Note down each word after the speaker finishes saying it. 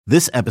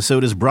This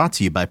episode is brought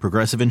to you by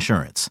Progressive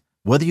Insurance.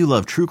 Whether you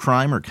love true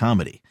crime or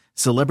comedy,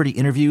 celebrity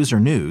interviews or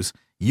news,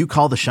 you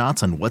call the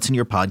shots on what's in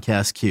your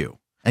podcast queue.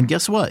 And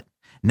guess what?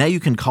 Now you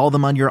can call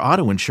them on your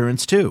auto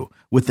insurance too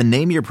with the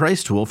Name Your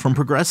Price tool from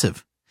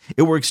Progressive.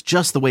 It works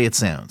just the way it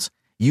sounds.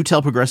 You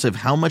tell Progressive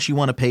how much you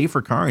want to pay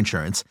for car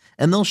insurance,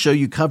 and they'll show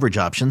you coverage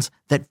options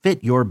that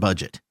fit your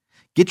budget.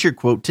 Get your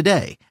quote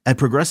today at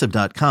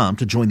Progressive.com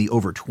to join the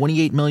over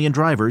 28 million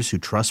drivers who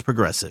trust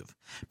Progressive.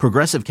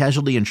 Progressive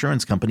Casualty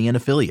Insurance Company and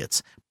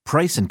Affiliates.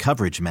 Price and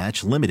coverage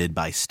match limited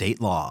by state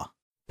law.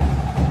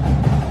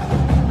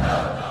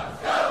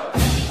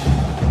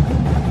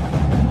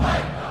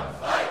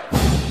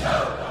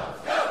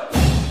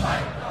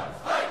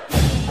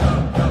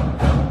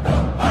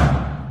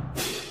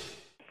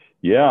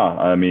 Yeah,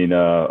 I mean,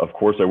 of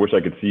course, I wish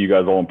I could see you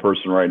guys all in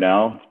person right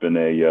now. It's been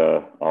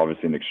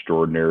obviously an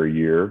extraordinary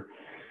year,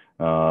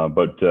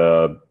 but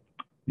the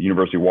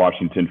University of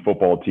Washington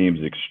football team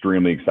is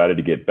extremely excited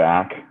to get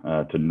back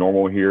to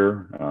normal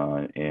here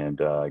and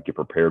get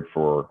prepared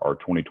for our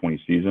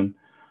 2020 season.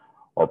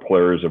 Our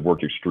players have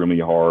worked extremely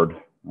hard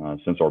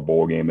since our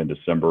bowl game in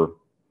December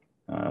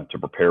to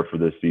prepare for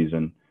this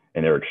season,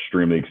 and they're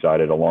extremely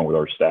excited, along with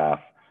our staff,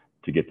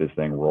 to get this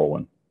thing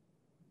rolling.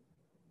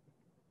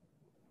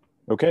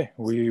 Okay,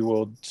 we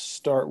will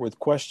start with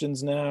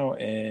questions now,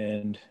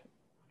 and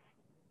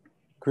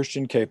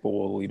Christian Capel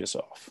will lead us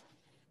off.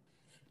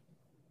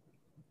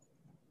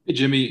 Hey,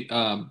 Jimmy,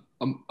 I'm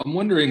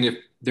wondering if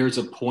there's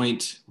a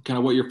point, kind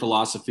of what your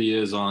philosophy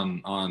is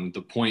on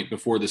the point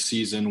before the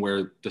season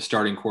where the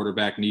starting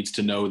quarterback needs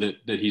to know that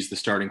he's the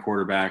starting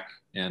quarterback,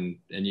 and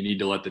you need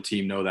to let the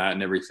team know that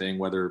and everything,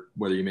 whether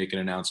you make an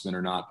announcement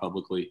or not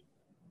publicly.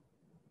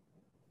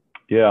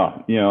 Yeah,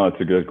 it's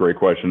a great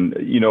question.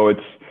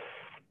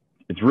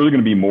 It's really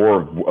going to be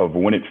more of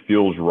when it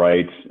feels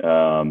right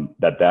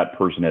that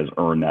person has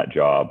earned that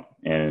job,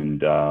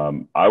 and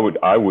I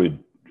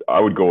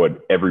would go at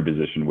every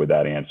position with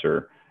that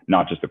answer,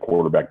 not just the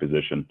quarterback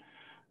position.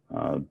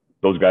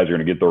 Those guys are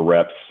going to get their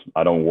reps.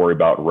 I don't worry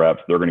about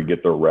reps. They're going to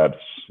get their reps,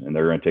 and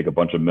they're going to take a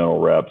bunch of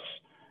mental reps.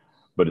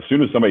 But as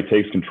soon as somebody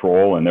takes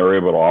control and they're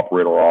able to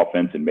operate our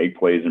offense and make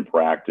plays in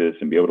practice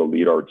and be able to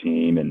lead our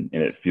team, and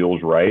it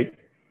feels right,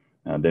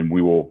 then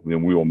we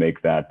will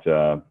make that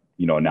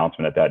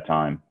announcement at that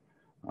time.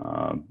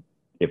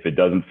 If it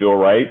doesn't feel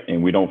right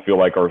and we don't feel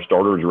like our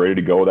starter is ready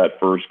to go that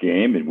first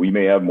game, and we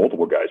may have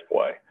multiple guys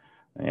play.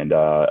 And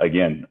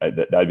again,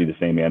 that'd be the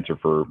same answer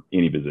for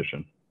any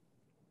position.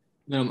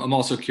 I'm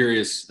also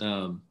curious,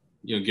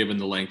 given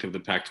the length of the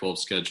Pac-12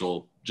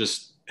 schedule,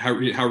 just how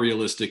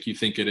realistic you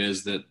think it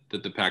is that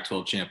the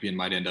Pac-12 champion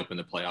might end up in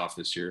the playoff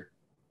this year.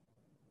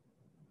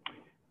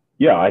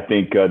 Yeah, I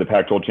think the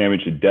Pac-12 champion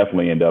should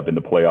definitely end up in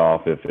the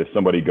playoff. If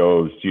somebody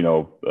goes,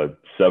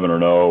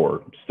 7-0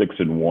 or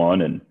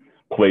 6-1 and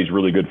plays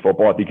really good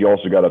football, I think you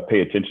also got to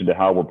pay attention to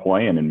how we're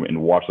playing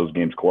and watch those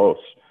games close.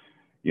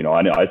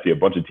 I see a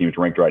bunch of teams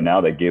ranked right now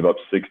that gave up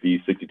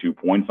 60, 62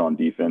 points on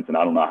defense, and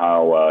I don't know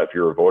how, if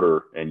you're a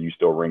voter and you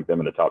still rank them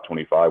in the top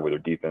 25 with their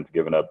defense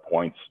giving up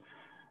points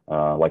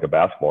like a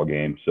basketball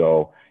game.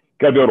 So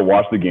got to be able to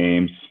watch the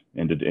games.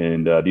 And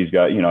these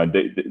guys,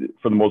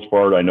 for the most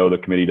part, I know the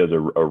committee does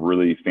a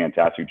really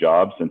fantastic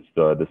job since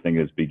this thing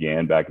has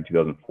began back in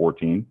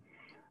 2014.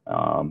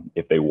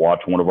 If they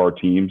watch one of our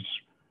teams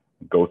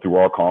go through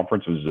our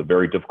conference, which is a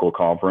very difficult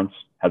conference,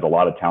 has a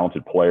lot of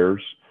talented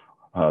players,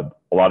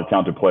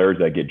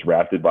 that get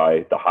drafted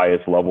by the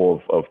highest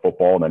level of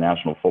football in the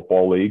National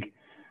Football League.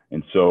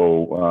 And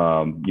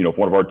so, if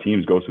one of our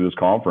teams goes through this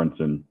conference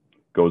and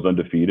goes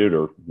undefeated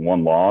or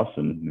one loss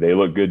and they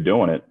look good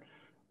doing it,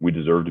 we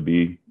deserve to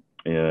be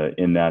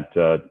in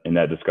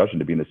that discussion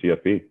to be in the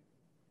CFP.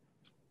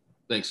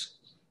 Thanks.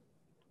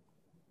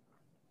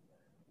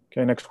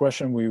 Okay, next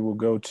question. We will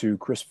go to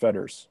Chris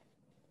Fetters.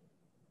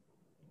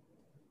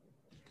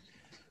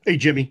 Hey,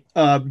 Jimmy.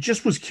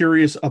 Just was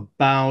curious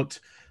about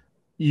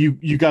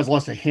you guys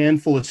lost a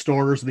handful of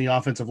starters in the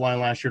offensive line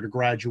last year to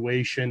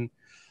graduation.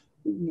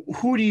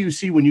 Who do you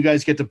see when you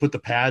guys get to put the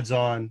pads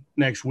on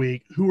next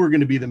week? Who are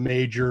going to be the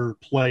major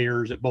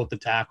players at both the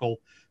tackle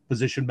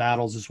position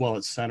battles as well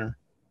as center?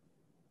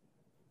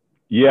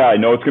 Yeah, I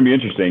know it's going to be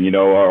interesting.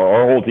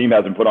 Our whole team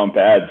hasn't put on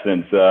pads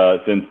since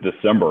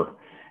December,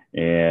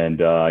 and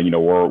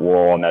we're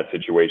all in that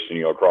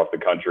situation, across the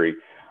country.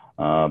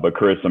 But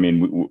Chris, I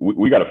mean,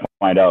 we got to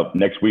find out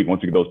next week,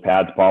 once we get those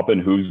pads popping,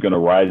 who's going to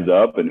rise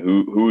up and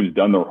who's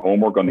done their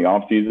homework on the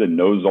offseason and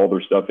knows all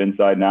their stuff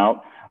inside and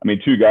out. I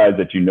mean, two guys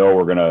that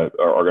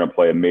are gonna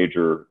play a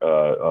major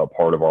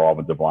part of our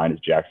offensive line is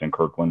Jackson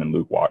Kirkland and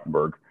Luke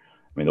Wattenberg.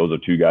 I mean, those are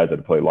two guys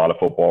that play a lot of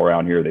football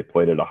around here. They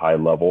played at a high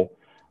level.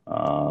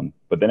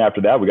 But then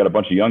after that, we got a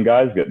bunch of young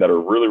guys that are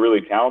really,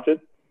 really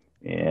talented.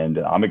 And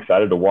I'm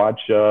excited to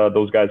watch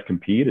those guys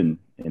compete and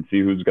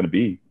see who's going to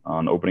be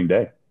on opening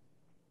day.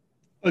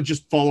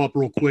 Just follow up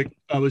real quick.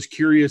 I was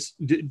curious,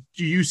 do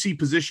you see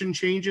position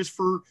changes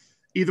for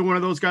either one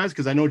of those guys?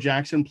 Because I know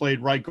Jackson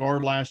played right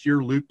guard last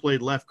year. Luke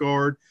played left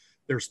guard.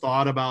 There's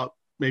thought about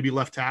maybe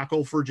left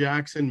tackle for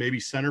Jackson,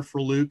 maybe center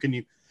for Luke.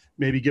 And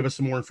maybe give us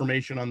some more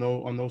information on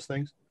those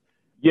things?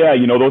 Yeah,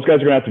 those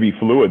guys are going to have to be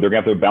fluid. They're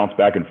going to have to bounce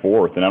back and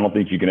forth. And I don't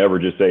think you can ever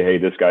just say, hey,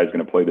 this guy's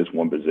going to play this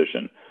one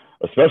position.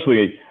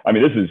 Especially,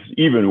 this is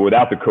even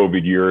without the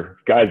COVID year,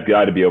 guys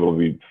got to be able to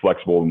be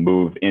flexible and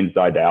move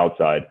inside to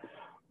outside.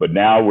 But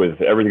now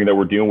with everything that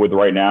we're dealing with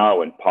right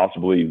now and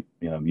possibly,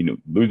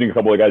 losing a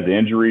couple of guys to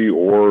injury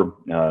or,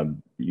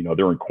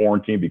 they're in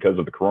quarantine because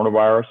of the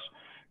coronavirus,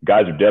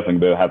 guys are definitely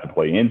going to have to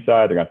play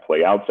inside. They're going to have to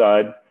play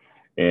outside.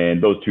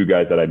 And those two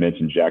guys that I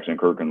mentioned, Jackson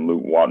Kirk and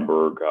Luke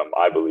Wattenberg,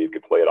 I believe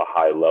could play at a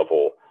high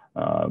level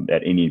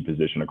at any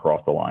position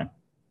across the line.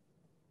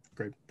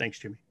 Great. Thanks,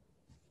 Jimmy.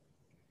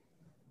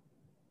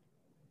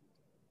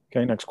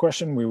 Okay, next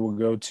question. We will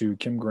go to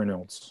Kim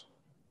Grinolds.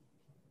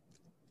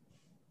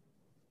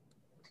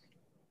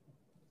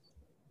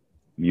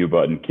 Mute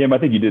button. Kim, I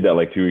think you did that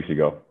like 2 weeks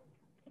ago.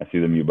 I see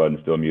the mute button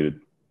still muted.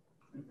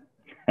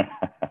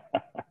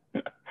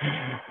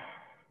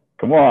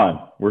 Come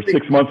on. We're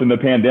 6 months in the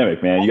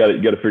pandemic, man. You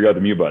got to figure out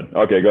the mute button.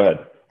 Okay, go ahead.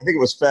 I think it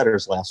was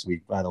Fetters last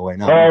week, by the way. It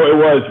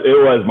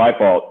was my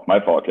fault.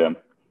 My fault, Kim.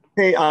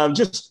 Hey,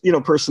 just,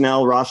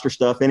 personnel, roster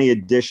stuff, any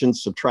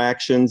additions,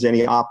 subtractions,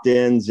 any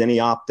opt-ins, any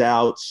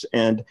opt-outs,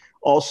 and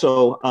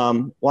also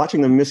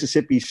watching the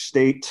Mississippi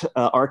State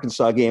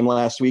Arkansas game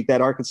last week,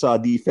 that Arkansas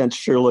defense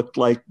sure looked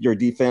like your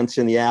defense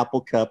in the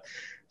Apple Cup.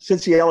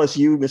 Since the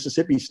LSU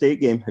Mississippi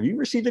State game, have you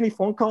received any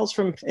phone calls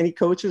from any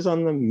coaches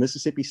on the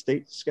Mississippi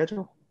State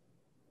schedule?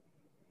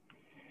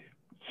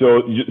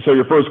 So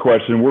your first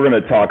question, we're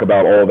going to talk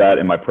about all that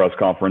in my press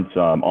conference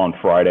on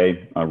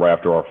Friday, right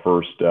after our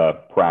first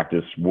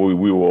practice. We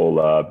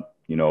will,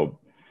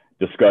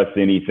 discuss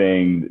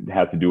anything that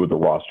has to do with the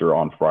roster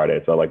on Friday.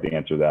 So I'd like to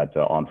answer that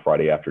on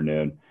Friday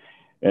afternoon.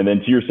 And then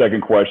to your second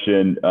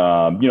question,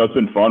 it's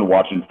been fun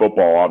watching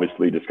football,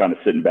 obviously, just kind of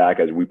sitting back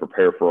as we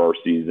prepare for our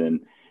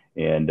season.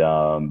 And,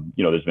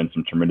 there's been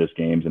some tremendous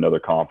games in other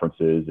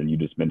conferences. And you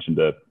just mentioned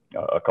a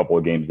couple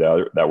of games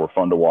that were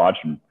fun to watch.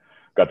 And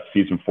got to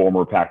see some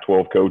former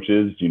Pac-12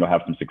 coaches,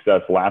 have some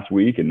success last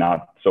week and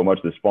not so much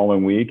this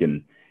following week.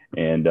 And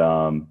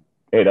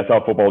hey, that's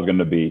how football is going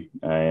to be.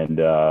 And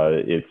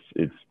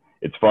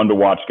it's fun to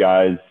watch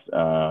guys,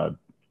 go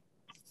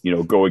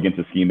against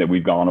a scheme that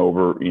we've gone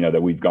over,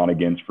 that we've gone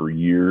against for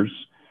years.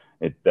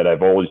 That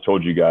I've always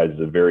told you guys is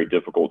a very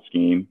difficult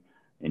scheme,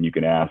 and you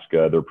can ask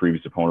their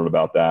previous opponent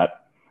about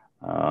that.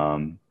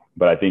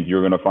 But I think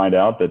you're going to find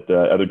out that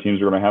other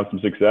teams are going to have some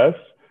success.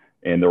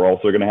 And they're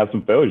also going to have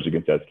some failures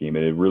against that scheme.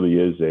 And it really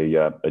is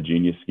a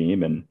genius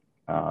scheme, and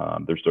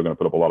they're still going to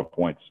put up a lot of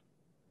points.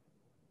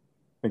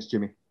 Thanks,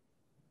 Jimmy.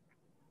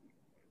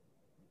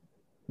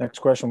 Next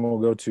question will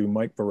go to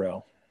Mike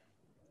Burrell.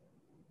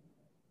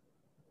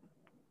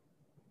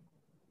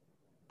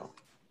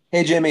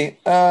 Hey, Jimmy.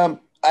 I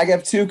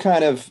have two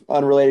kind of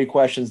unrelated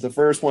questions. The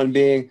first one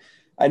being,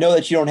 I know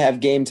that you don't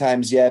have game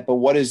times yet, but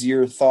what is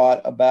your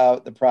thought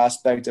about the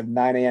prospect of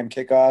 9 a.m.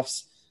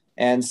 kickoffs?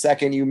 And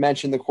second, you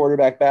mentioned the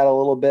quarterback battle a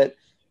little bit.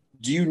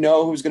 Do you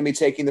know who's going to be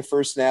taking the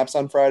first snaps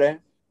on Friday?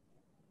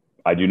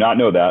 I do not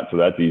know that, so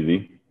that's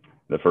easy.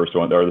 The first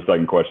one, or the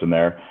second question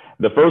there.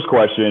 The first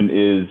question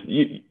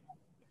is,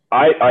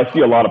 I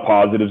see a lot of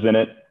positives in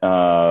it.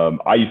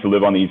 I used to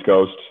live on the East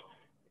Coast,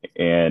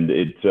 and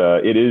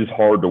it is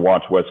hard to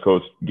watch West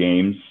Coast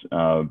games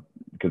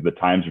because the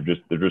times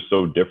they're just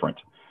so different.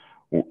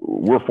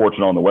 We're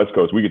fortunate on the West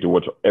Coast; we get to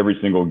watch every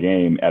single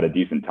game at a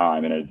decent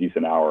time and at a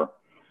decent hour.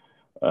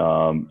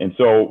 And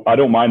so I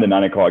don't mind the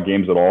 9 o'clock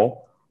games at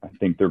all. I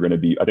think they'll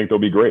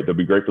be great. They'll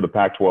be great for the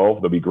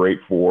Pac-12. They'll be great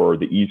for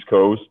the East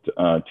Coast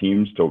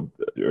teams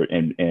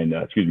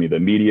the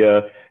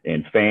media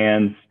and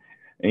fans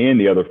and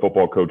the other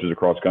football coaches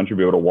across the country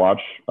be able to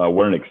watch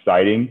what an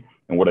exciting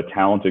and what a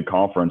talented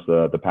conference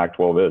the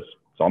Pac-12 is.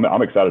 So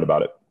I'm excited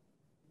about it.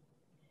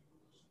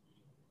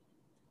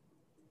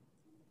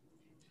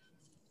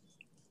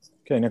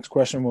 Okay, next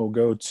question will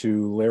go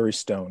to Larry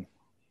Stone.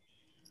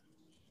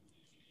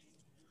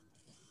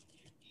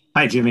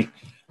 Hi, Jimmy.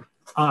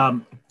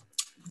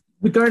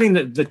 Regarding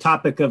the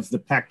topic of the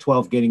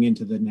Pac-12 getting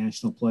into the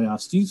national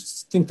playoffs, do you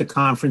think the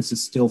conference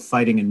is still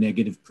fighting a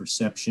negative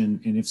perception?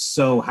 And if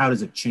so, how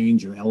does it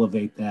change or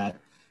elevate that?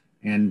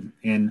 And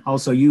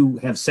also, you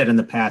have said in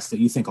the past that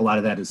you think a lot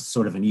of that is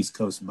sort of an East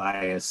Coast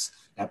bias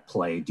at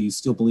play. Do you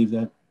still believe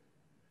that?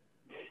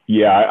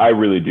 Yeah, I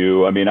really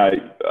do. I mean,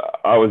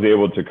 I was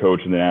able to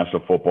coach in the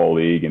National Football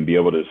League and be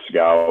able to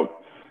scout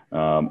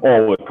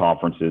all the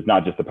conferences,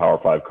 not just the Power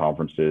 5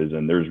 conferences.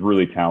 And there's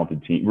really good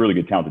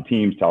talented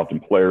teams,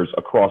 talented players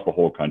across the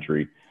whole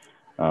country.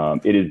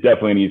 It is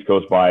definitely an East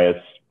Coast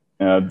bias.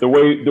 The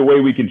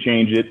way we can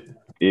change it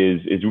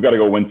is we got to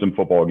go win some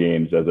football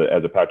games as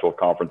a Pac-12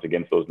 conference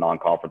against those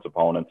non-conference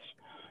opponents.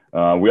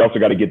 We also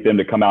got to get them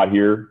to come out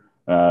here,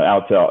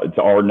 out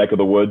to our neck of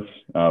the woods,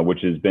 which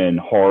has been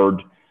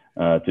hard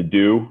to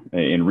do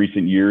in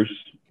recent years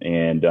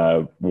and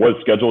was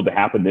scheduled to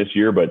happen this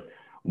year. But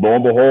lo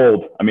and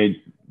behold, I mean,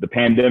 the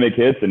pandemic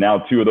hits, and now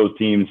two of those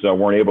teams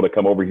weren't able to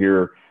come over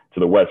here to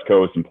the West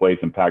Coast and play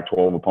some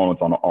Pac-12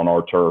 opponents on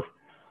our turf.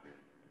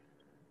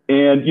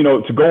 And,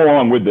 to go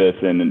along with this,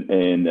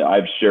 and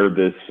I've shared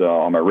this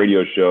on my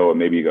radio show and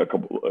maybe a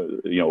couple,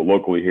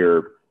 locally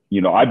here,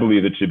 I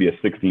believe it should be a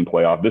 16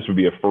 playoff. This would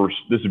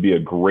be a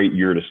great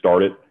year to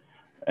start it.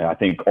 And I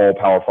think all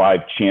Power 5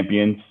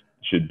 champions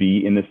should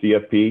be in the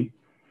CFP.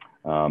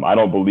 I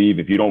don't believe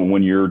if you don't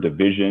win your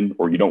division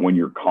or you don't win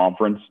your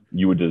conference,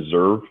 you would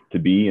deserve to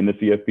be in the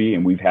CFP.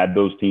 And we've had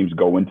those teams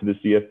go into the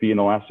CFP in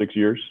the last 6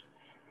 years.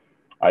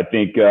 I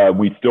think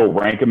we still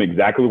rank them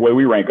exactly the way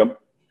we rank them.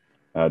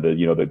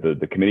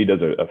 The committee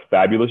does a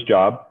fabulous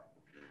job.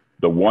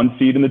 The 1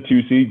 seed and the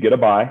 2 seed get a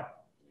bye.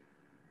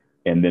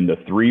 And then the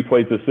 3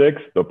 plays the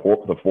 6, the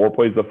 4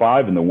 plays the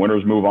 5, and the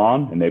winners move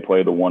on and they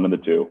play the 1 and the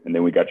 2. And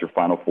then we got your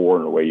final 4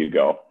 and away you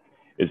go.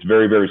 It's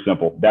very, very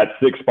simple. That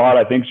 6th spot,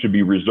 I think, should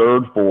be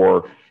reserved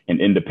for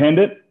an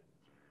independent,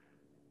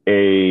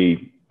 a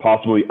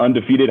possibly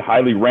undefeated,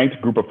 highly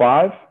ranked group of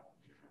 5,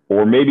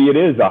 or maybe it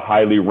is a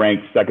highly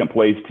ranked second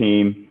place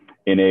team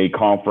in a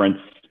conference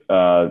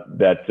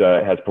that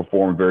has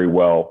performed very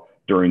well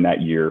during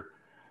that year.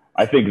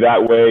 I think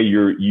that way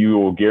you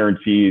will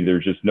guarantee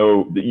there's just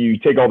you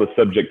take all the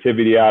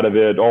subjectivity out of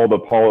it, all the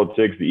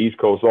politics, the East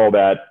Coast, all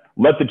that.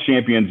 Let the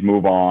champions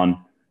move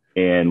on,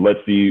 and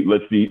let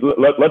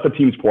the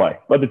teams play.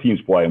 Let the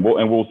teams play, and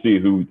we'll see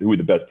who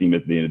the best team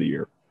is at the end of the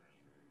year.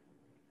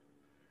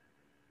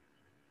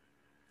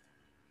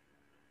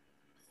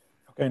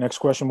 Okay, next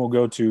question will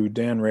go to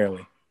Dan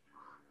Rayleigh.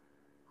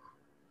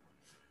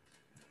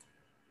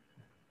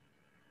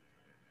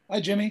 Hi,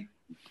 Jimmy.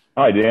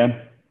 Hi,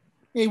 Dan.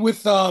 Hey,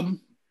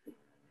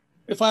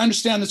 if I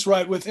understand this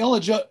right, with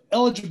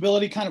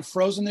eligibility kind of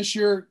frozen this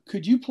year,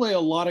 could you play a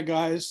lot of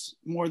guys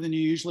more than you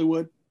usually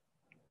would?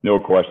 No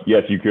question.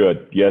 Yes, you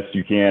could. Yes,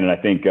 you can. And I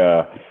think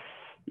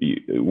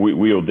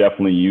we'll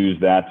definitely use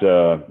that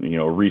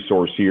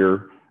resource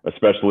here,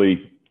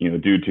 especially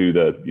due to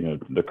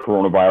the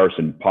coronavirus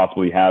and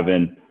possibly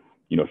having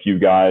a few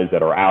guys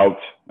that are out,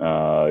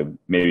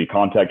 maybe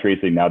contact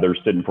tracing. Now they're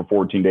sitting for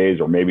 14 days,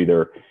 or maybe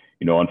they're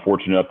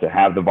unfortunate enough to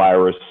have the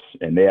virus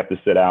and they have to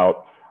sit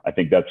out. I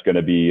think that's going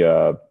to be,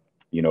 a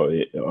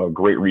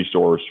great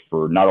resource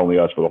for not only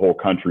us, for the whole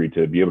country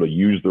to be able to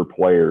use their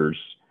players.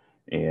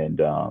 And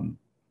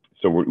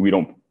so we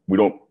don't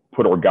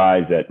put our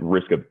guys at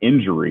risk of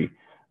injury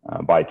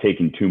by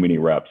taking too many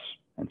reps.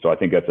 And so I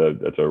think it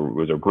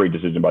was a great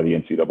decision by the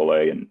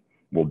NCAA, and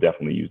we'll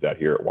definitely use that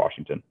here at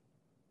Washington.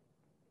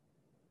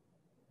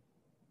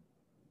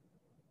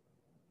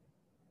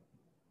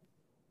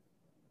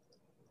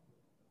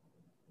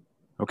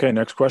 Okay,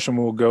 next question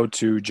will go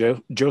to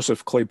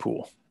Joseph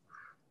Claypool.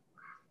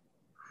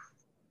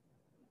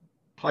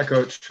 Hi,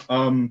 Coach.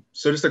 So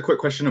just a quick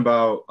question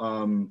about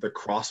the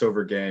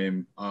crossover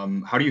game.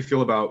 How do you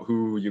feel about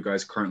who you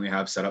guys currently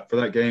have set up for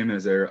that game?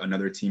 Is there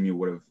another team you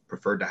would have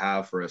preferred to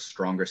have for a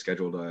stronger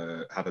schedule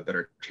to have a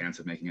better chance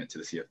of making it to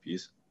the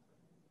CFPs?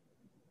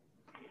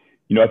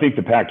 I think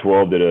the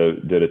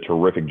Pac-12 did a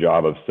terrific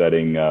job of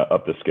setting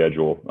up the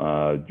schedule.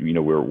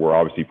 We're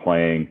obviously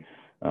playing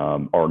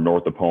our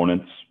North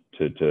opponents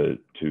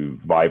to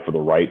vie for the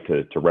right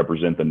to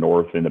represent the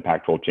North in the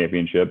Pac-12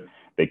 championship.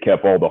 They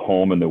kept all the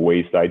home and the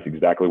away sites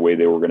exactly the way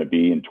they were going to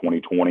be in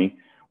 2020,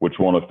 which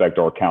won't affect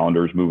our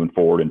calendars moving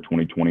forward in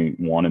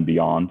 2021 and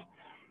beyond.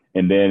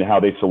 And then how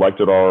they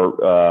selected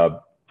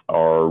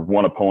our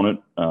one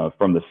opponent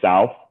from the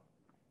South.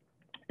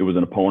 It was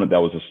an opponent that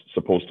was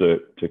supposed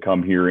to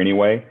come here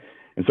anyway.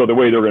 And so the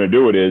way they're going to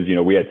do it is,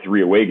 we had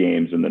 3 away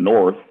games in the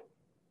North,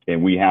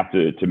 and we have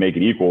to make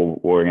it equal,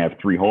 we're going to have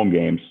 3 home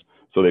games.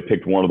 So they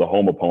picked one of the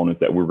home opponents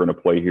that we're going to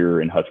play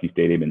here in Husky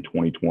Stadium in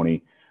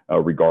 2020,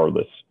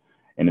 regardless.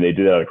 And they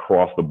did that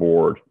across the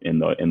board in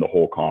the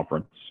whole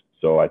conference.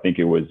 So I think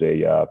it was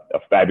a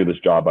fabulous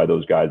job by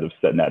those guys of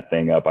setting that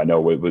thing up. I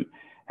know it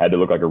had to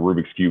look like a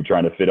Rubik's Cube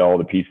trying to fit all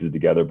the pieces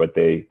together, but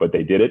they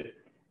did it,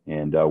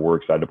 and we're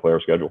excited to play our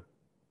schedule.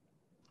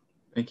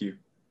 Thank you.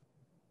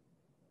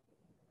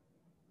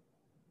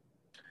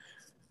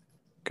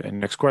 Okay,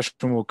 next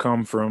question will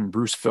come from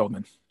Bruce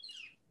Feldman.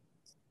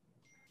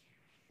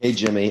 Hey,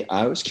 Jimmy,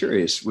 I was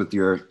curious with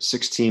your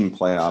 16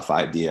 playoff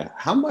idea,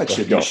 how much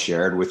have you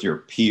shared with your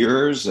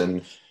peers?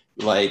 And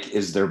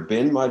has there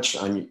been much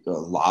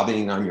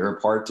lobbying on your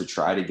part to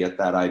try to get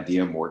that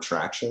idea more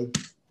traction?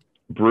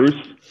 Bruce,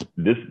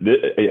 this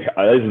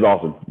is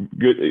awesome.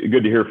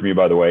 Good to hear from you,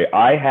 by the way.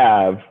 I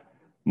have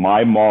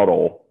my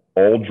model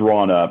all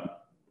drawn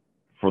up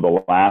for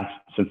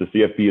since the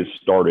CFP has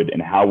started,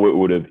 and how it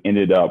would have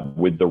ended up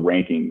with the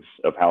rankings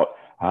of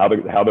how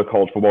the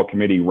College Football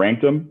Committee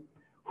ranked them,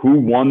 who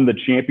won the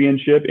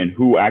championship, and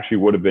who actually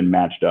would have been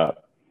matched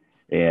up.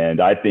 And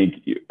I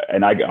think,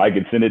 and I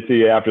could send it to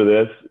you after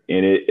this,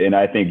 and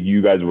I think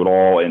you guys would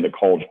all, and the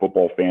college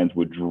football fans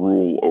would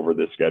drool over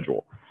this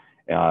schedule.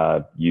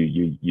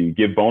 You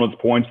give bonus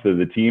points to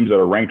the teams that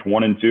are ranked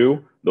 1 and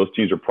 2. Those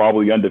teams are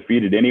probably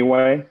undefeated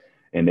anyway,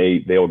 and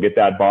they'll get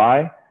that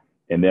bye.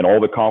 And then all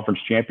the conference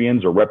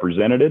champions are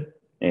represented,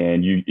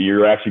 and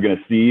you're actually going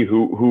to see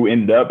who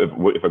ended up,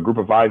 if a group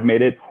of 5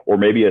 made it, or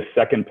maybe a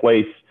second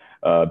place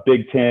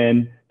Big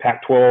Ten,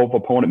 Pac-12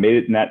 opponent made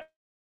it in that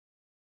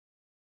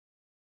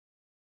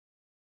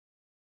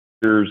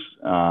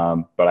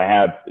but I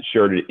have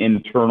shared it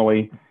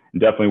internally,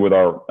 definitely with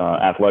our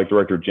athletic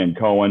director, Jen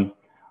Cohen.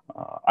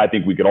 I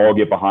think we could all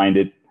get behind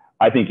it.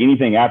 I think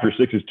anything after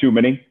 6 is too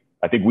many.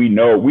 I think we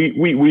know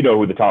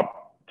who the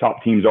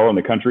top teams are in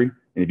the country.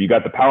 And if you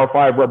got the Power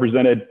 5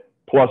 represented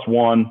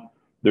 +1,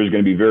 there's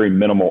going to be very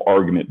minimal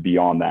argument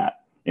beyond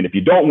that. And if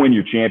you don't win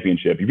your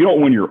championship, if you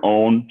don't win your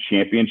own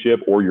championship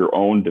or your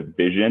own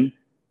division,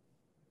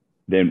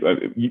 then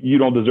you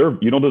don't deserve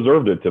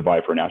to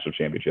vie for a national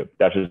championship.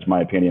 That's just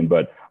my opinion.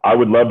 But I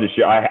would love to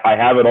share. I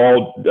have it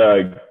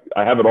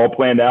all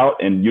planned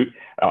out, and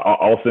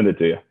I'll send it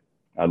to you.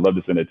 I'd love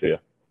to send it to you.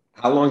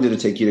 How long did it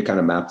take you to kind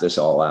of map this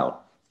all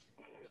out?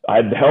 I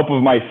had the help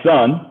of my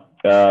son,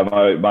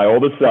 my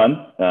oldest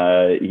son.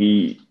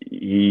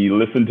 He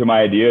listened to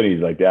my idea, and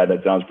he's like, "Dad,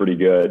 that sounds pretty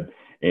good."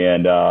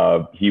 And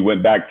he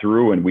went back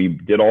through, and we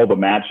did all the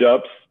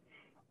matchups,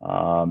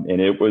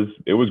 and it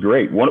was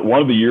great.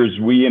 One of the years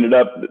we ended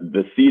up,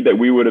 the seed that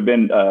we would have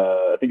been,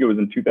 I think it was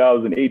in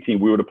 2018,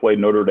 we would have played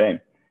Notre Dame.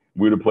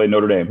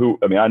 Who,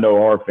 I mean, I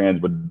know our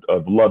fans would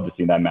have loved to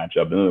see that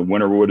matchup, and then the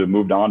winner would have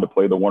moved on to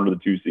play the 1 or the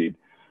 2 seed.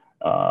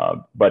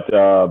 But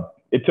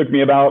it took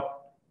me about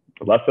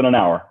less than an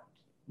hour,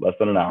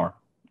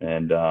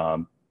 and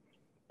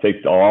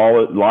takes a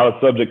lot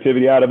of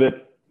subjectivity out of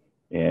it.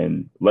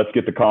 And let's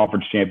get the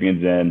conference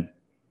champions in.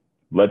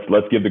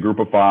 Let's give the group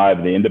of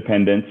 5, the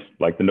independents,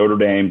 like the Notre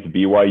Dames, the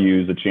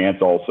BYUs, a chance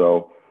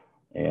also.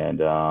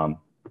 And I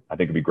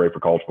think it'd be great for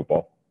college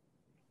football.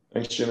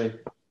 Thanks, Jimmy.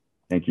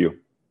 Thank you.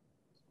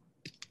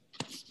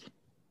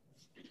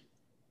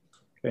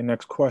 Okay,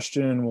 next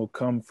question will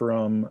come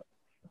from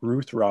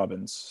Ruth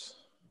Robbins.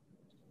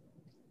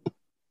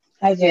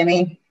 Hi,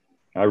 Jimmy.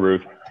 Hi,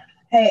 Ruth.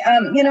 Hey,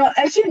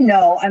 as you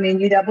know, I mean,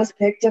 UW was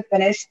picked to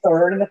finish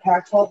 3rd in the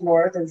Pac-12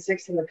 North and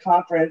 6th in the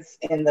conference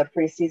in the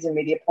preseason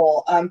media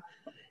poll.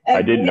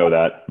 I didn't know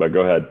that, but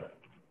go ahead.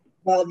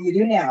 Well, you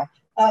do now.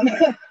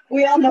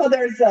 We all know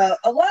there's a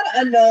lot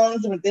of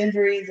unknowns with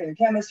injuries and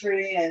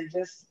chemistry and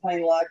just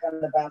plain luck on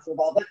the bounce of the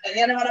ball. But,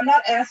 and I'm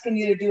not asking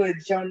you to do a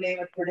Joe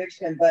Namath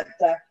prediction, but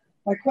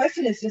my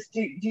question is just,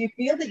 do you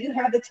feel that you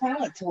have the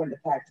talent to win the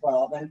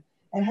Pac-12?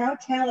 And how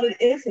talented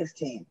is his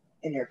team,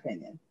 in your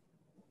opinion?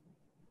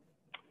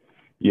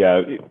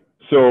 Yeah.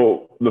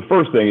 So the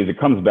first thing is it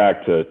comes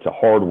back to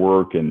hard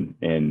work and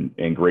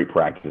great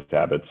practice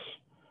habits.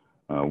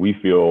 We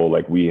feel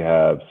like we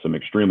have some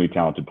extremely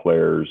talented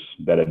players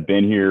that have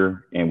been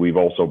here, and we've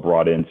also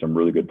brought in some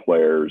really good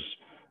players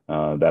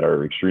that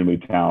are extremely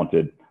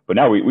talented. But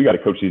now we got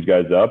to coach these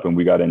guys up, and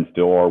we got to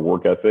instill our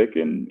work ethic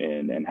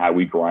and how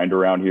we grind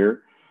around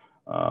here.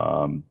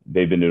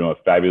 They've been doing a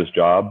fabulous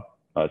job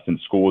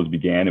since school has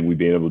began, and we've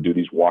been able to do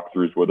these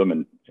walkthroughs with them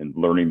and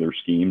learning their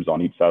schemes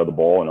on each side of the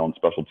ball and on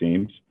special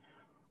teams.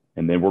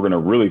 And then we're going to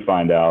really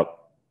find out,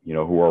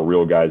 who our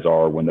real guys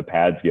are when the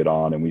pads get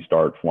on and we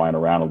start flying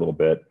around a little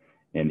bit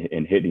and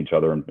hitting each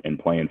other and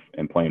playing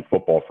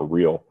football for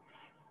real.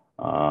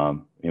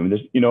 And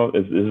this is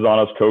on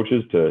us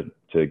coaches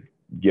to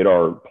get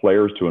our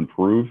players to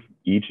improve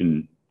each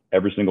and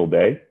every single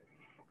day,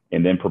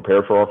 and then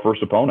prepare for our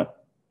first opponent.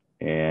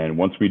 And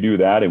once we do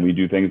that and we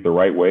do things the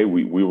right way,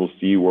 we will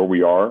see where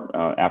we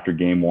are after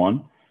game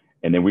 1.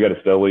 And then we got to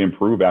steadily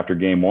improve after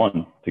game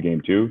 1 to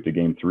game 2 to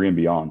game 3 and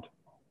beyond.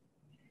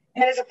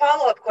 And as a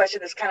follow-up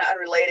question that's kind of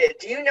unrelated,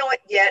 do you know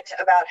it yet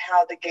about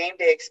how the game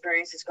day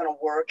experience is going to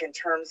work in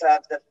terms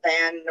of the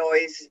fan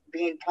noise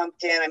being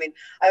pumped in? I mean,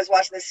 I was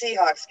watching the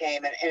Seahawks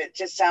game, and it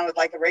just sounded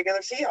like a regular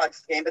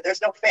Seahawks game, but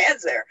there's no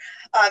fans there.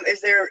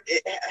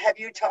 Have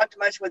you talked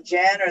much with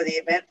Jen or the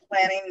event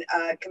planning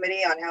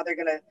committee on how they're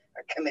going to,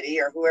 or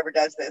committee or whoever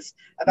does this,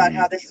 about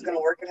how this is going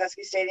to work at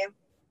Husky Stadium?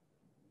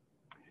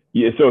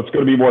 Yeah, so it's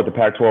going to be more at the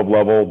Pac-12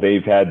 level.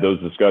 They've had those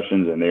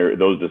discussions, and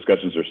those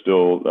discussions are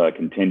still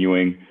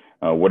continuing.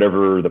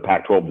 Whatever the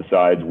Pac-12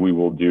 decides, we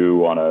will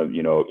do on a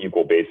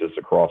equal basis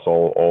across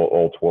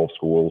all 12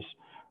 schools.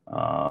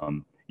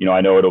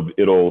 I know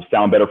it'll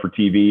sound better for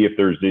TV if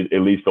there's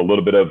at least a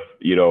little bit of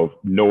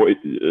noise,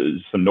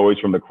 some noise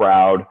from the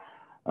crowd.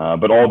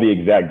 But all the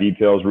exact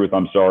details, Ruth,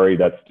 I'm sorry,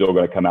 that's still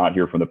going to come out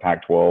here from the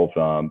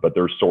Pac-12. But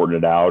they're sorting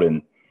it out,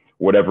 and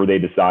whatever they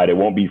decide, it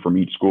won't be from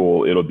each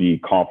school. It'll be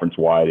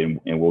conference-wide,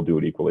 and we'll do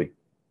it equally.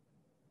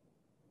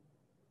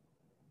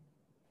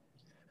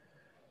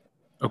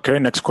 Okay,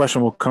 next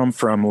question will come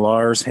from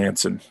Lars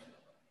Hansen.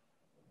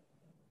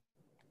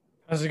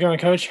 How's it going,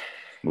 Coach?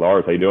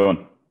 Lars, how you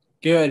doing?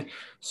 Good.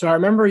 So I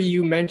remember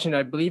you mentioned,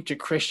 I believe, to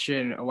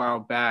Christian a while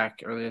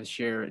back, earlier this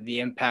year,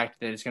 the impact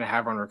that it's going to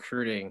have on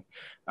recruiting.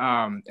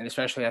 And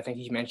especially, I think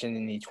you mentioned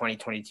in the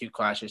 2022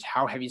 classes.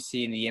 How have you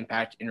seen the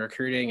impact in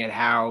recruiting, and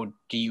how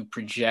do you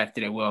project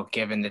that it will,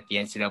 given that the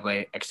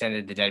NCAA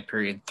extended the dead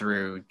period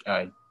through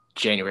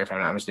January, if I'm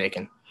not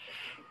mistaken?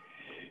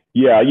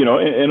 Yeah,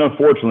 and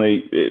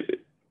unfortunately,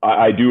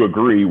 I do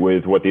agree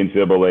with what the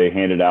NCAA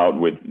handed out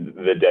with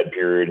the dead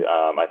period.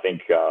 I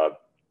think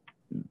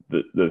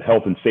the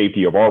health and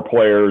safety of our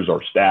players,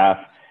 our staff,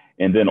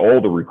 and then all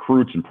the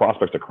recruits and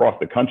prospects across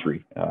the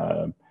country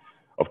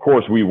Of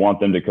course, we want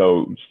them to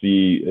go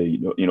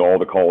see all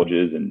the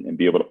colleges and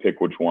be able to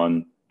pick which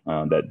one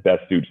that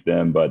best suits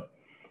them. But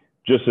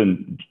just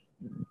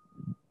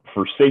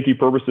for safety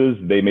purposes,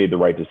 they made the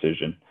right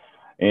decision.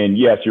 And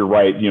yes, you're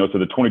right. So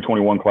the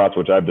 2021 class,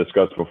 which I've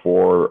discussed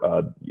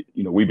before,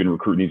 we've been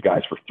recruiting these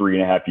guys for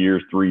 3.5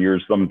 years, 3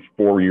 years, some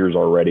 4 years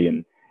already,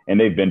 and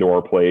they've been to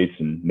our place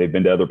and they've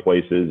been to other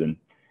places,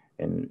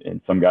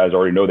 and some guys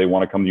already know they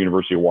want to come to the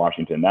University of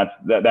Washington.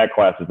 That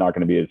class is not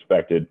going to be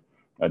affected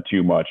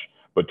too much.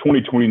 But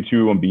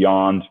 2022 and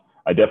beyond,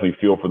 I definitely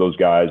feel for those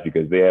guys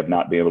because they have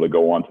not been able to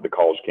go on to the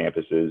college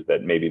campuses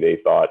that maybe they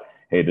thought,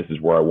 hey, this is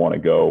where I want to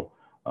go.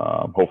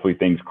 Hopefully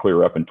things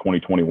clear up in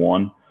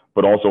 2021,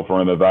 but also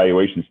from an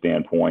evaluation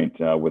standpoint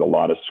with a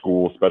lot of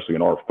schools, especially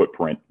in our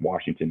footprint,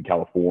 Washington,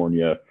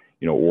 California,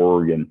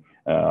 Oregon,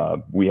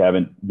 we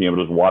haven't been able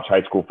to just watch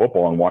high school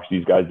football and watch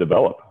these guys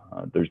develop.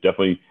 There's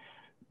definitely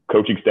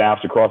coaching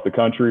staffs across the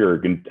country are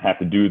going to have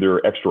to do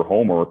their extra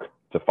homework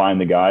to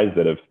find the guys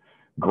that have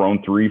grown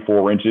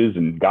 3-4 inches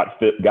and got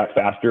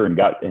faster and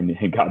got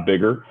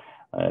bigger,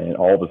 and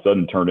all of a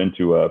sudden turned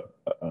into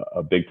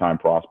a big time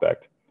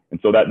prospect. And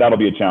so that'll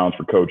be a challenge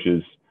for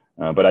coaches.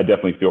 But I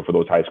definitely feel for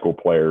those high school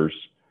players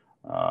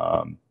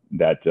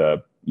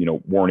that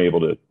weren't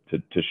able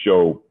to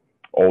show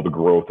all the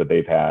growth that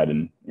they've had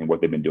and what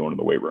they've been doing in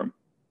the weight room.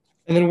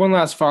 And then one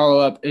last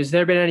follow-up. Has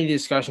there been any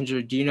discussions,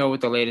 or do you know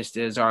what the latest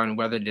is on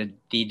whether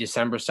the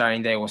December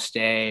signing day will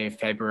stay,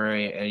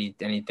 February,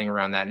 anything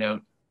around that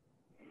note?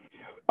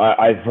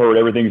 I've heard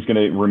everything's going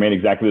to remain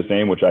exactly the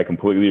same, which I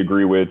completely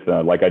agree with.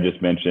 Like I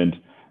just mentioned,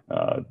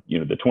 the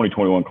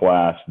 2021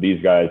 class,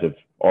 these guys have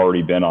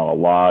already been on a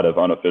lot of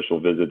unofficial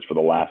visits for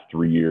the last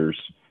 3 years.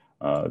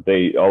 A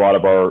lot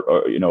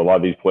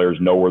of these players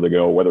know where they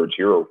go, whether it's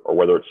here or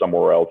whether it's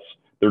somewhere else.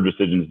 Their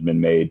decisions have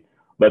been made.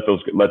 Let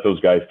those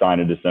guys sign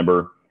in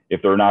December.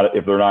 If they're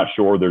not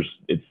sure,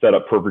 it's set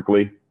up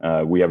perfectly.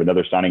 We have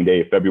another signing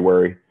day in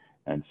February,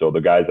 and so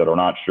the guys that are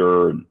not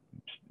sure and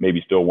maybe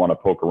still want to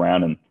poke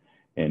around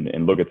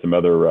and look at some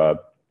other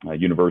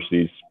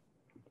universities,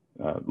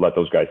 let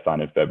those guys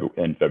sign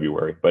in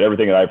February. But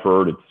everything that I've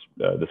heard, it's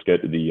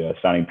the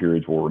signing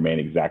periods will remain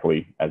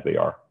exactly as they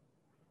are.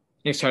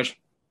 Thanks, Coach.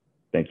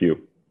 Thank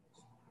you.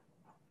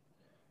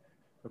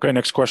 Okay,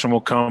 next question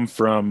will come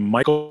from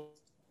Michael.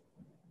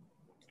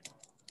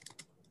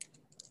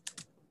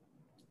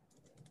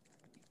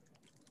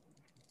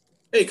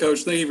 Hey,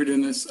 Coach. Thank you for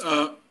doing this.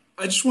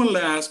 I just wanted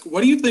to ask,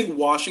 what do you think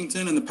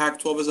Washington and the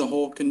Pac-12 as a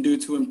whole can do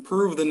to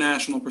improve the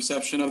national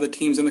perception of the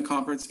teams in the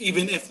conference,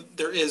 even if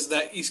there is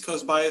that East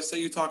Coast bias that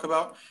you talk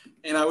about?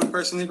 And I would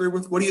personally agree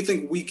with, what do you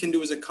think we can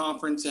do as a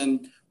conference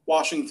and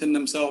Washington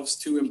themselves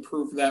to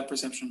improve that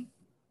perception?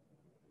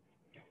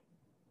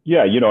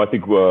 Yeah, I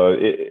think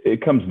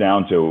it comes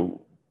down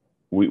to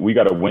we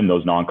got to win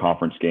those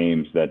non-conference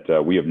games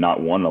that we have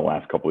not won in the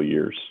last couple of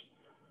years.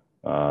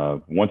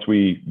 Once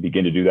we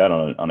begin to do that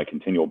on a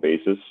continual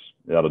basis,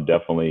 that'll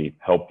definitely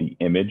help the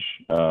image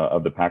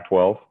of the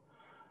Pac-12.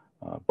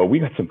 But we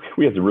had some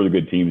really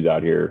good teams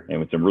out here, and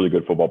with some really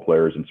good football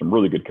players and some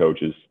really good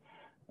coaches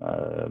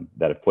that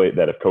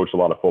have coached a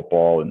lot of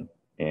football,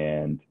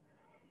 and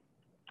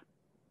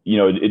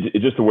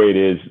it's just the way it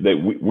is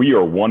that we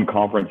are one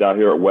conference out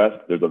here at West.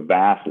 There's a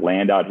vast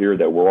land out here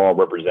that we're all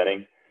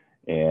representing,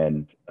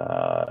 and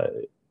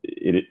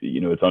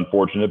it's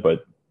unfortunate,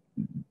 but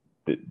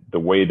the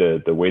way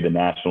the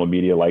national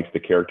media likes to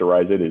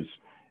characterize it is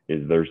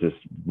there's this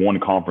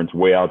one conference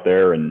way out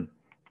there, and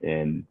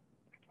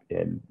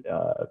they're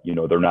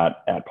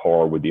not at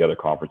par with the other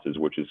conferences,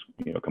 which is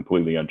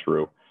completely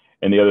untrue.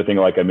 And the other thing,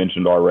 like I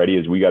mentioned already,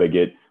 is we got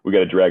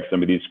to drag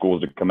some of these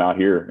schools to come out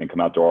here and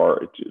come out to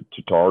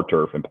our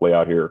turf and play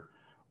out here,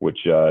 which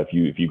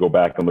if you go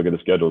back and look at the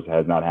schedules, it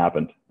has not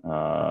happened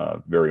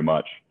very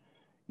much.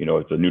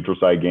 It's a neutral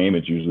site game.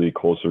 It's usually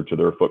closer to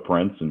their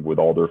footprints and with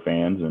all their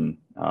fans, and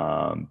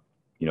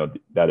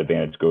that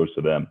advantage goes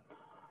to them.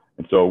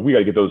 And so we got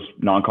to get those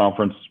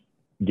non-conference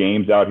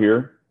games out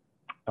here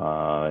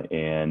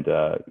and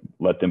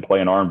let them play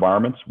in our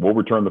environments. We'll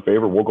return the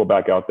favor. We'll go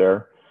back out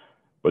there.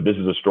 But this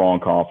is a strong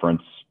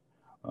conference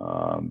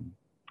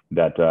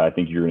that I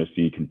think you're going to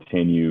see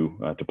continue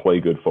to play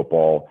good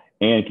football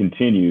and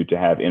continue to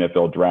have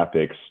NFL draft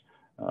picks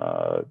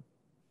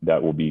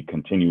that will be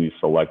continually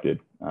selected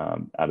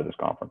out of this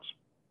conference.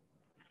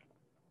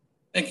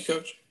 Thank you,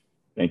 Coach.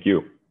 Thank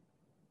you.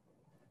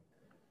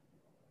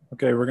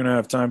 Okay, we're going to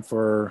have time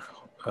for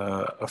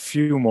a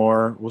few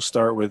more. We'll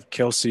start with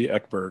Kelsey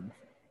Ekberg.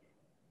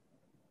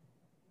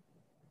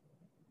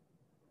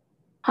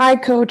 Hi,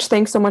 Coach.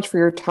 Thanks so much for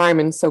your time,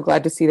 and so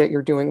glad to see that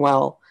you're doing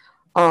well.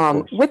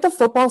 With the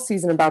football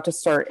season about to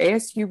start,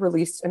 ASU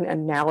released an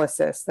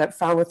analysis that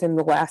found within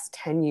the last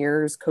 10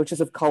 years,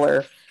 coaches of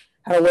color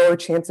had a lower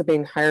chance of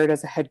being hired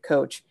as a head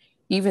coach,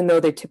 even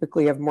though they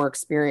typically have more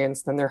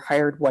experience than their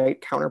hired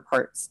white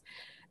counterparts.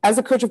 As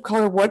a coach of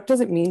color, what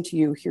does it mean to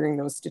you hearing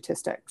those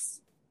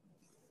statistics?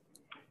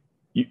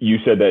 You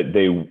said that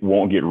they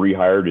won't get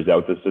rehired. Is that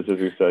what the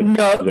statistics said?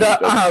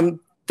 No,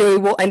 they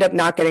will end up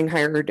not getting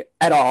hired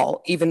at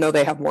all, even though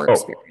they have more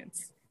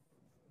experience.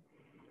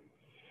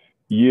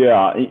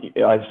 Yeah,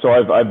 so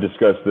I've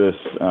discussed this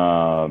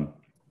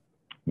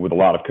with a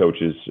lot of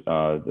coaches,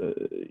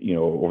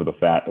 over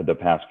the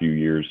past few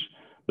years.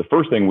 The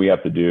first thing we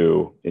have to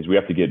do is we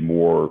have to get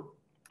more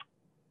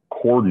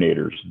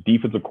coordinators,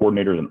 defensive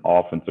coordinators and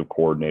offensive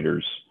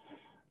coordinators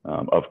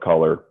of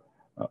color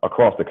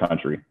across the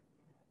country.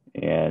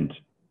 And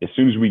as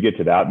soon as we get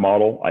to that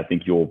model, I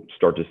think you'll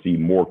start to see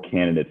more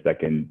candidates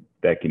that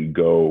can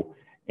go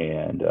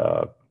and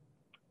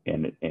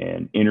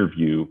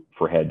interview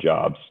for head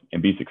jobs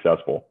and be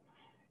successful.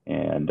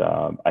 And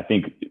I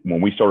think when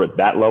we start at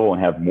that level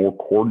and have more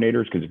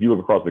coordinators, because if you look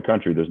across the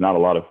country, there's not a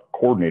lot of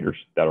coordinators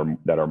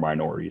that are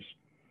minorities,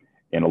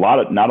 and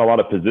not a lot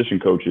of position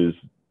coaches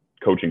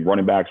coaching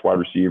running backs, wide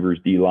receivers,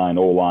 D-line,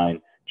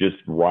 O-line, just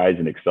rise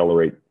and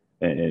accelerate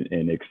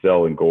and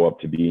excel and go up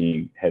to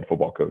being head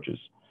football coaches.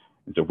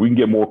 And so if we can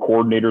get more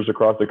coordinators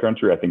across the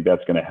country, I think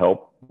that's going to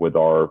help with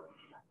our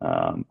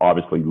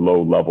obviously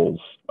low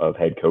levels of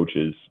head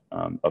coaches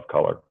of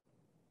color.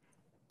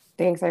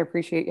 Thanks. I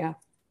appreciate you.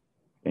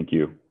 Thank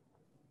you.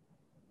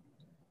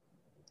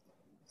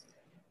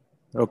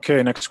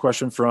 Okay, next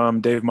question from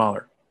Dave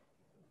Mahler.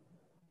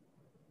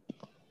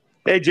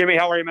 Hey, Jimmy,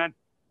 how are you, man?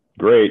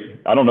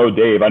 Great. I don't know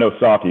Dave. I know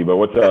Softy, but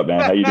what's up,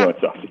 man? How you doing,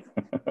 Softy?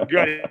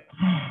 Good.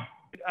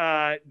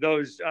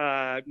 Those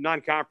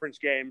non-conference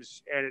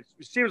games, and it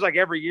seems like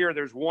every year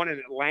there's one in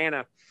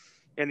Atlanta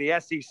in the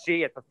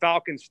SEC at the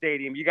Falcon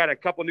Stadium. You got a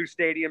couple new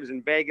stadiums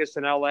in Vegas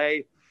and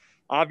LA,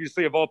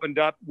 obviously have opened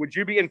up. Would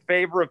you be in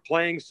favor of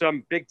playing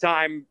some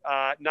big-time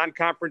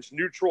non-conference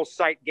neutral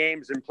site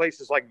games in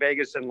places like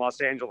Vegas and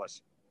Los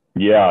Angeles?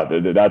 Yeah,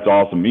 that's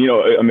awesome.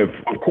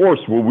 Of course,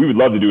 what we would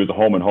love to do is a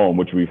home and home,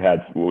 which we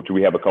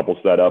have a couple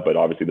set up, but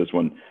obviously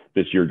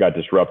this year got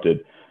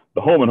disrupted.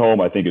 The home and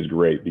home, I think, is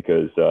great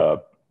because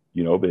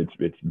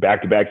it's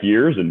back-to-back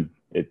years and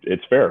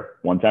it's fair.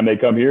 One time they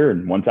come here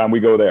and one time we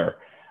go there.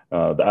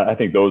 I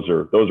think those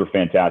are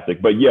fantastic.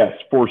 But yes,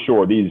 for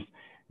sure, these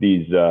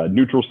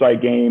neutral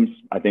site games,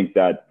 I think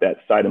that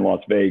site in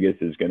Las Vegas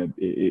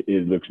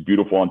it looks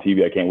beautiful on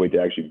TV. I can't wait to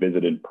actually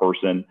visit in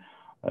person.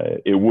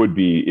 It would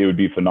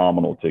be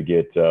phenomenal to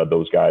get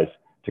those guys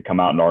to come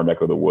out in our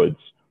neck of the woods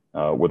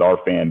with our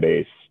fan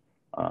base.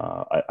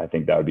 I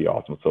think that would be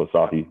awesome. So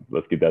Safi,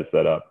 let's get that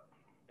set up.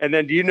 And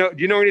then do you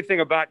know anything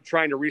about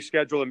trying to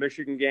reschedule the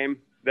Michigan game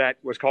that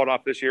was called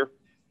off this year?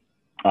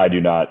 I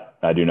do not.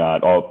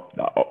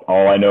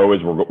 All I know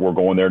is we're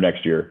going there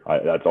next year.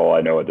 That's all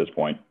I know at this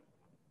point.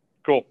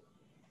 Cool.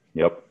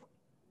 Yep.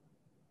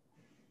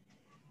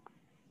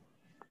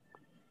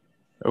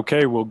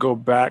 Okay, we'll go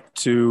back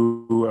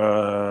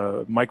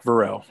to Mike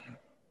Varell.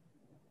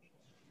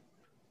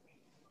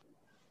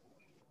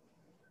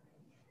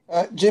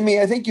 Jimmy,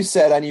 I think you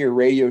said on your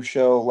radio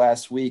show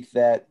last week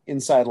that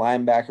inside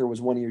linebacker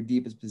was one of your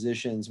deepest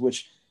positions,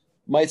 which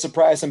might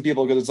surprise some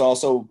people because it's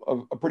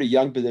also a pretty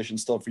young position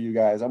still for you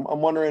guys. I'm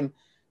wondering,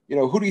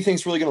 who do you think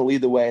is really going to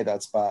lead the way at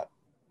that spot?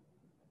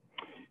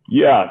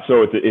 Yeah,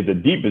 so it's a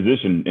deep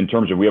position in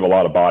terms of we have a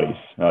lot of bodies.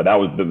 That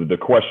was the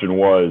question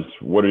was,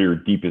 what are your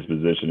deepest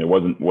position? It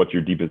wasn't what's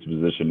your deepest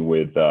position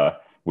with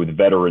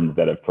veterans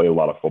that have played a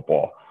lot of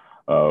football.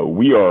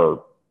 We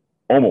are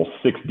almost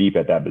 6 deep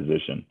at that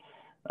position.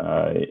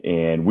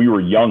 And we were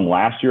young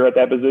last year at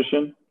that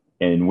position,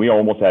 and we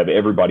almost have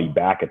everybody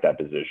back at that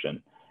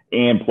position.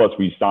 And plus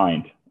we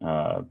signed,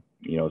 some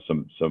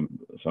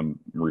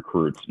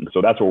recruits. And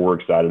so that's what we're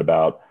excited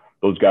about.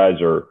 Those guys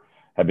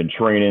have been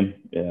training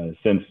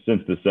since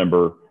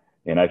December,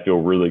 and I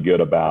feel really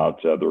good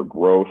about their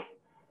growth.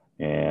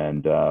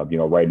 And,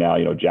 right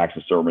now,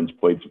 Jackson Sermon's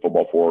played some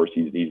football for us.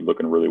 He's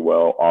looking really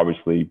well.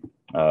 Obviously,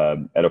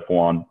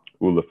 Edifwan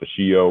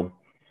Ulafashio,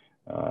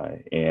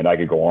 and I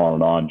could go on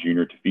and on.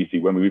 Junior Tafisi.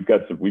 I mean, we've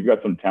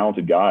got some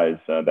talented guys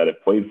that have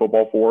played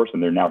football for us,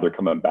 and they're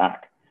coming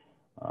back.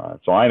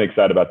 So I'm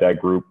excited about that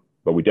group,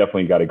 but we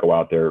definitely got to go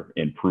out there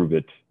and prove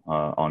it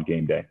on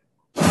game day.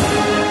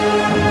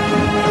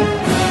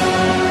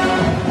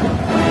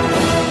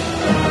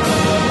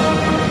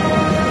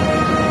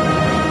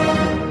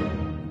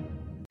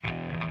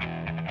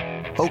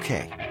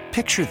 Okay,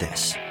 picture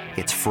this.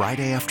 It's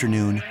Friday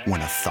afternoon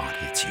when a thought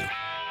hits you.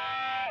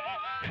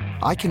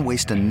 I can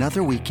waste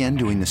another weekend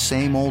doing the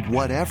same old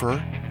whatever,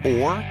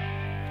 or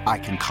I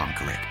can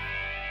conquer it.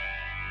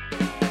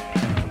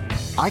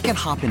 I can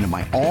hop into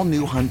my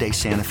all-new Hyundai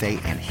Santa Fe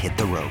and hit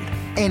the road.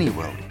 Any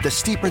road. The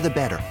steeper, the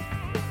better.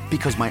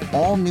 Because my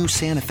all-new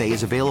Santa Fe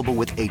is available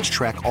with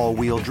H-Track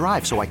all-wheel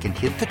drive, so I can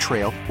hit the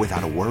trail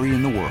without a worry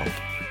in the world.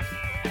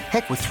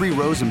 Heck, with 3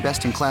 rows and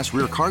best-in-class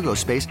rear cargo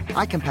space,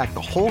 I can pack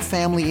the whole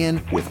family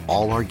in with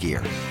all our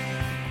gear.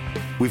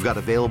 We've got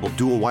available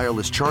dual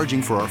wireless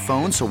charging for our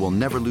phones, so we'll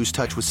never lose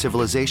touch with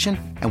civilization,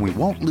 and we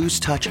won't lose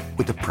touch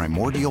with the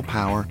primordial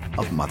power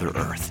of Mother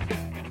Earth.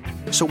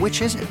 So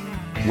which is it?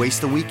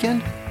 Waste the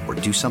weekend or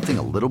do something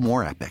a little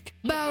more epic?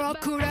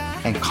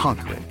 And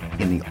conquer it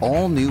in the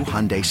all-new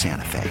Hyundai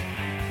Santa Fe.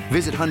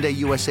 Visit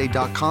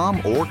HyundaiUSA.com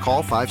or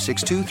call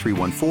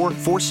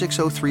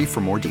 562-314-4603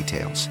 for more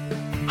details.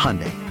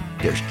 Hyundai,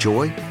 there's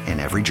joy in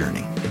every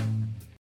journey.